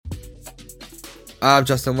I'm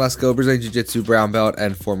Justin Lesko, Brazilian Jiu-Jitsu brown belt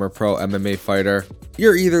and former pro MMA fighter.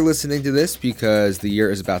 You're either listening to this because the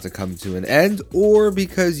year is about to come to an end, or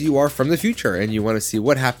because you are from the future and you want to see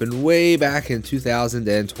what happened way back in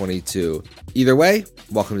 2022. Either way,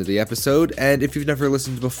 welcome to the episode, and if you've never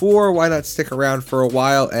listened before, why not stick around for a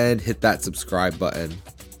while and hit that subscribe button.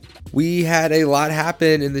 We had a lot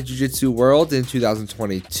happen in the jiu-jitsu world in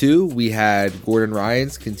 2022. We had Gordon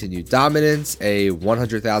Ryan's continued dominance, a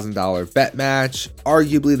 $100,000 bet match,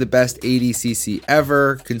 arguably the best ADCC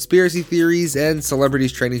ever, conspiracy theories, and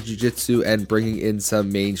celebrities training jiu-jitsu and bringing in some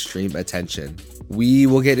mainstream attention. We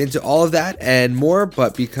will get into all of that and more,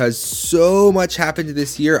 but because so much happened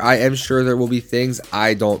this year, I am sure there will be things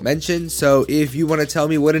I don't mention. So if you want to tell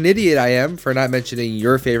me what an idiot I am for not mentioning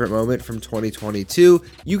your favorite moment from 2022,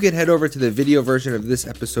 you can head over to the video version of this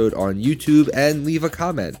episode on YouTube and leave a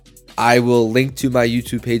comment. I will link to my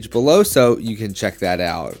YouTube page below so you can check that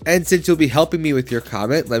out. And since you'll be helping me with your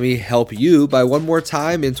comment, let me help you by one more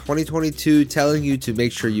time in 2022 telling you to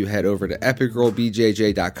make sure you head over to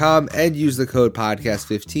epicrollbjj.com and use the code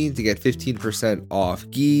podcast15 to get 15% off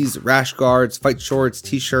gis, rash guards, fight shorts,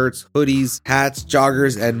 t-shirts, hoodies, hats,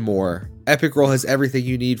 joggers, and more. Epic Roll has everything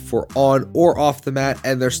you need for on or off the mat,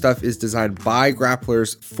 and their stuff is designed by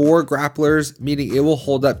grapplers for grapplers, meaning it will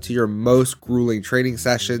hold up to your most grueling training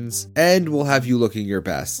sessions and will have you looking your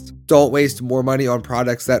best. Don't waste more money on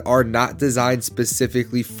products that are not designed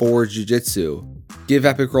specifically for jiu-jitsu. Give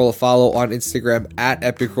Epic Roll a follow on Instagram at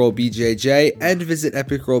epicrollbjj and visit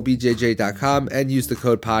epicrollbjj.com and use the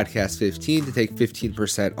code podcast15 to take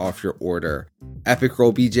 15% off your order.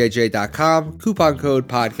 epicrollbjj.com, coupon code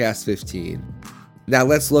podcast15. Now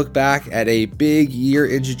let's look back at a big year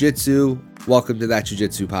in jiu-jitsu. Welcome to That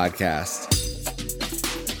Jiu-Jitsu Podcast.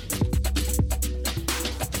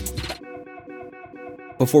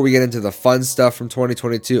 Before we get into the fun stuff from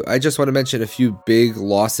 2022, I just want to mention a few big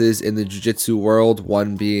losses in the jiu-jitsu world,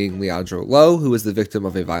 one being Leandro Lo, who was the victim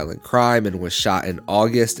of a violent crime and was shot in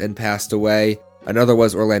August and passed away. Another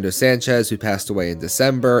was Orlando Sanchez, who passed away in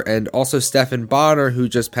December, and also Stephan Bonnar, who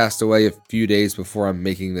just passed away a few days before I'm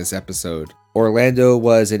making this episode. Orlando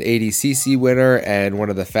was an ADCC winner and one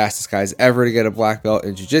of the fastest guys ever to get a black belt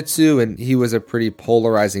in jiu-jitsu, and he was a pretty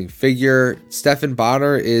polarizing figure. Stephan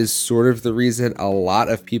Bonnar is sort of the reason a lot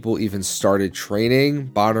of people even started training.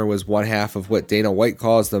 Bonnar was one half of what Dana White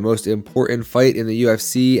calls the most important fight in the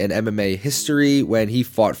UFC and MMA history when he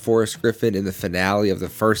fought Forrest Griffin in the finale of the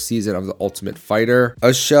first season of The Ultimate Fighter,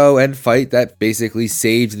 a show and fight that basically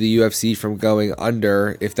saved the UFC from going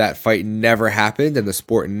under. If that fight never happened and the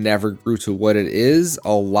sport never grew to what it is,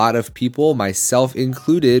 a lot of people, myself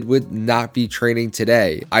included, would not be training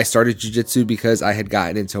today. I started jiu-jitsu because I had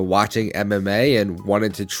gotten into watching MMA and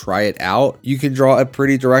wanted to try it out. You can draw a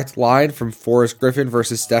pretty direct line from Forrest Griffin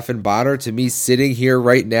versus Stephan Bonnar to me sitting here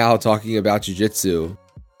right now talking about jiu-jitsu.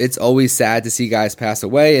 It's always sad to see guys pass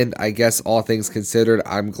away, and I guess all things considered,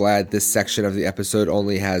 I'm glad this section of the episode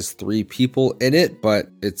only has 3 people in it, but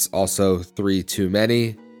it's also 3 too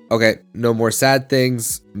many. Okay, no more sad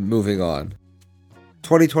things, moving on.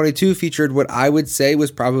 2022 featured what I would say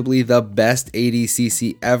was probably the best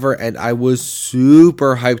ADCC ever, and I was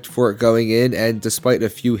super hyped for it going in, and despite a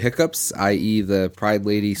few hiccups, i.e. the Pride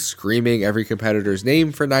Lady screaming every competitor's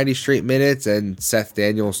name for 90 straight minutes, and Seth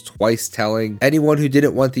Daniels twice telling anyone who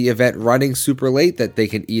didn't want the event running super late that they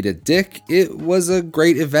can eat a dick, it was a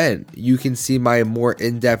great event. You can see my more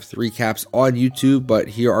in-depth recaps on YouTube, but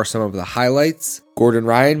here are some of the highlights. Gordon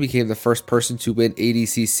Ryan became the first person to win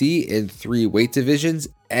ADCC in 3 weight divisions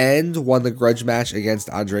and won the grudge match against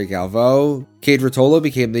Andre Galvao. Cade Rotolo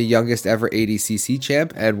became the youngest ever ADCC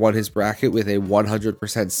champ and won his bracket with a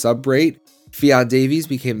 100% sub rate. Ffion Davies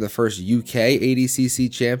became the first UK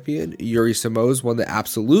ADCC champion. Yuri Simões won the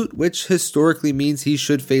Absolute, which historically means he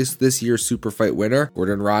should face this year's super fight winner,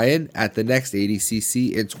 Gordon Ryan, at the next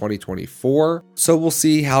ADCC in 2024. So we'll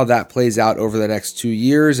see how that plays out over the next 2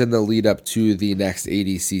 years in the lead up to the next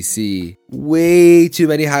ADCC. Way too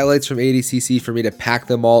many highlights from ADCC for me to pack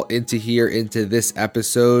them all into this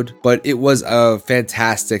episode, but it was a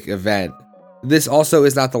fantastic event. This also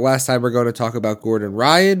is not the last time we're going to talk about Gordon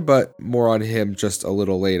Ryan, but more on him just a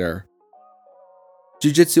little later.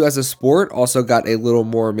 Jiu-jitsu as a sport also got a little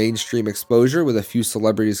more mainstream exposure with a few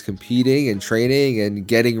celebrities competing and training and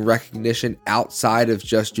getting recognition outside of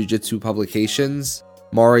just jiu-jitsu publications.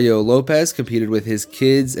 Mario Lopez competed with his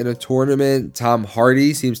kids in a tournament. Tom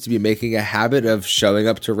Hardy seems to be making a habit of showing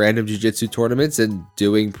up to random jiu-jitsu tournaments and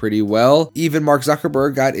doing pretty well. Even Mark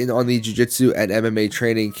Zuckerberg got in on the jiu-jitsu and MMA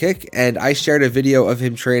training kick, and I shared a video of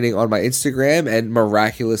him training on my Instagram and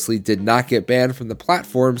miraculously did not get banned from the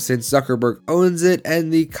platform since Zuckerberg owns it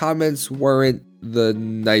and the comments weren't the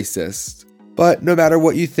nicest. But no matter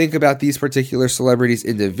what you think about these particular celebrities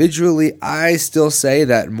individually, I still say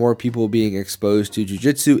that more people being exposed to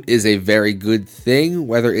jiu-jitsu is a very good thing,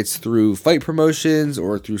 whether it's through fight promotions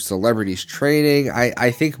or through celebrities training.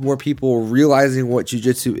 I think more people realizing what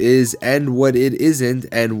jiu-jitsu is and what it isn't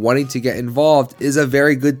and wanting to get involved is a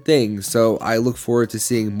very good thing. So I look forward to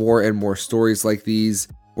seeing more and more stories like these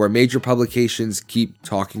where major publications keep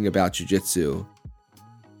talking about jiu-jitsu.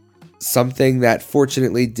 Something that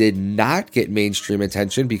fortunately did not get mainstream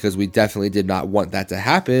attention, because we definitely did not want that to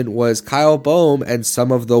happen, was Kyle Boehm and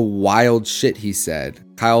some of the wild shit he said.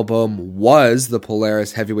 Kyle Boehm was the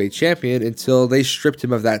Polaris heavyweight champion until they stripped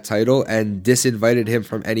him of that title and disinvited him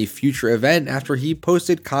from any future event after he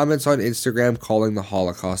posted comments on Instagram calling the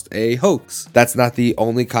Holocaust a hoax. That's not the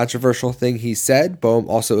only controversial thing he said. Boehm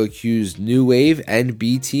also accused New Wave and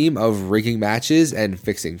B Team of rigging matches and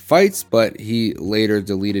fixing fights, but he later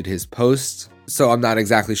deleted his post. So I'm not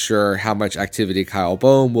exactly sure how much activity Kyle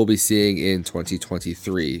Boehm will be seeing in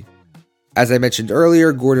 2023. As I mentioned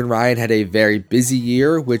earlier, Gordon Ryan had a very busy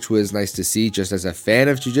year, which was nice to see just as a fan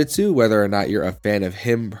of jiu-jitsu, whether or not you're a fan of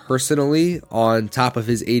him personally. On top of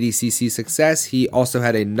his ADCC success, he also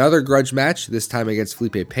had another grudge match, this time against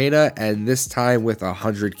Felipe Pena, and this time with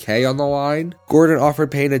 $100K on the line. Gordon offered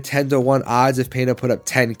Pena 10-1 odds if Pena put up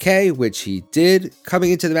 $10K, which he did.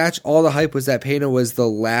 Coming into the match, all the hype was that Pena was the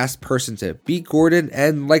last person to beat Gordon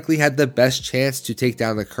and likely had the best chance to take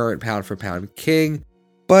down the current pound-for-pound king.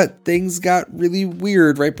 But things got really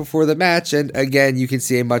weird right before the match, and again, you can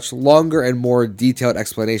see a much longer and more detailed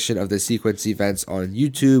explanation of the sequence events on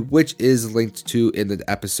YouTube, which is linked to in the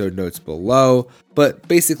episode notes below. But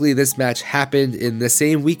basically, this match happened in the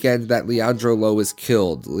same weekend that Leandro Lo was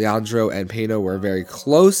killed. Leandro and Pena were very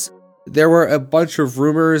close. There were a bunch of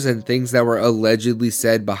rumors and things that were allegedly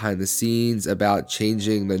said behind the scenes about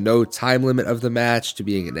changing the no time limit of the match to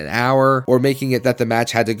being in an hour, or making it that the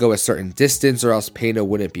match had to go a certain distance or else Pena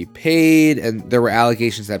wouldn't be paid. And there were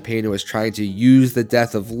allegations that Pena was trying to use the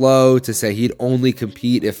death of Lo to say he'd only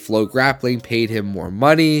compete if Flow Grappling paid him more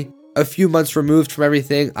money. A few months removed from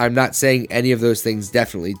everything, I'm not saying any of those things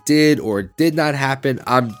definitely did or did not happen.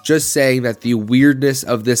 I'm just saying that the weirdness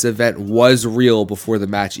of this event was real before the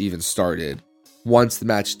match even started. Once the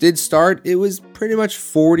match did start, it was pretty much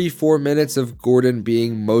 44 minutes of Gordon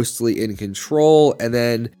being mostly in control, and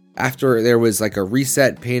then after there was like a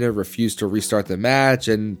reset, Pena refused to restart the match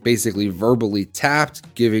and basically verbally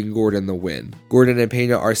tapped, giving Gordon the win. Gordon and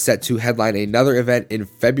Pena are set to headline another event in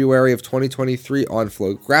February of 2023 on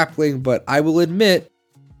Flow Grappling, but I will admit,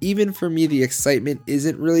 even for me, the excitement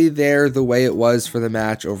isn't really there the way it was for the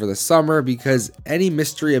match over the summer, because any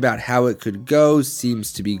mystery about how it could go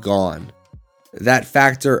seems to be gone. That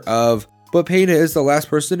factor of, but Pena is the last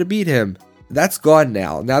person to beat him, that's gone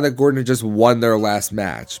now that Gordon just won their last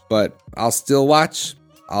match. But I'll still watch.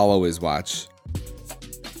 I'll always watch.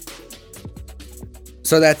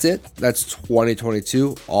 So that's it. That's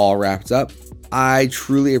 2022 all wrapped up. I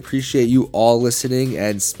truly appreciate you all listening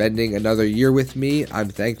and spending another year with me. I'm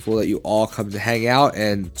thankful that you all come to hang out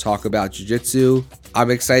and talk about jiu-jitsu.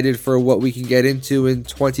 I'm excited for what we can get into in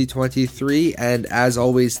 2023. And as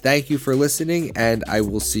always, thank you for listening, and I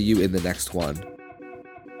will see you in the next one.